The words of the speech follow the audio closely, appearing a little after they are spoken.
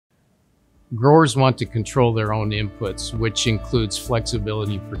Growers want to control their own inputs, which includes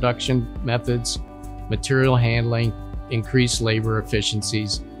flexibility in production methods, material handling, increased labor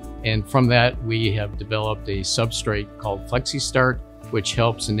efficiencies, and from that we have developed a substrate called Flexistart, which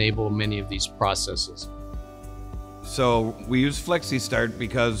helps enable many of these processes. So we use Flexistart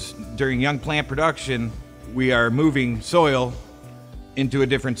because during young plant production, we are moving soil into a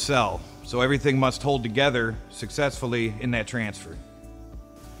different cell. So everything must hold together successfully in that transfer.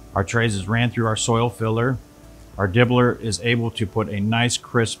 Our trays is ran through our soil filler. Our dibbler is able to put a nice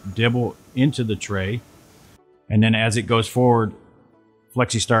crisp dibble into the tray. And then as it goes forward,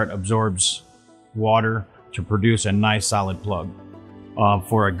 Flexistart absorbs water to produce a nice solid plug.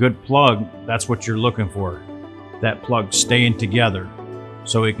 For a good plug, that's what you're looking for. That plug staying together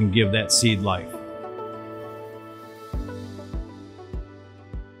so it can give that seed life.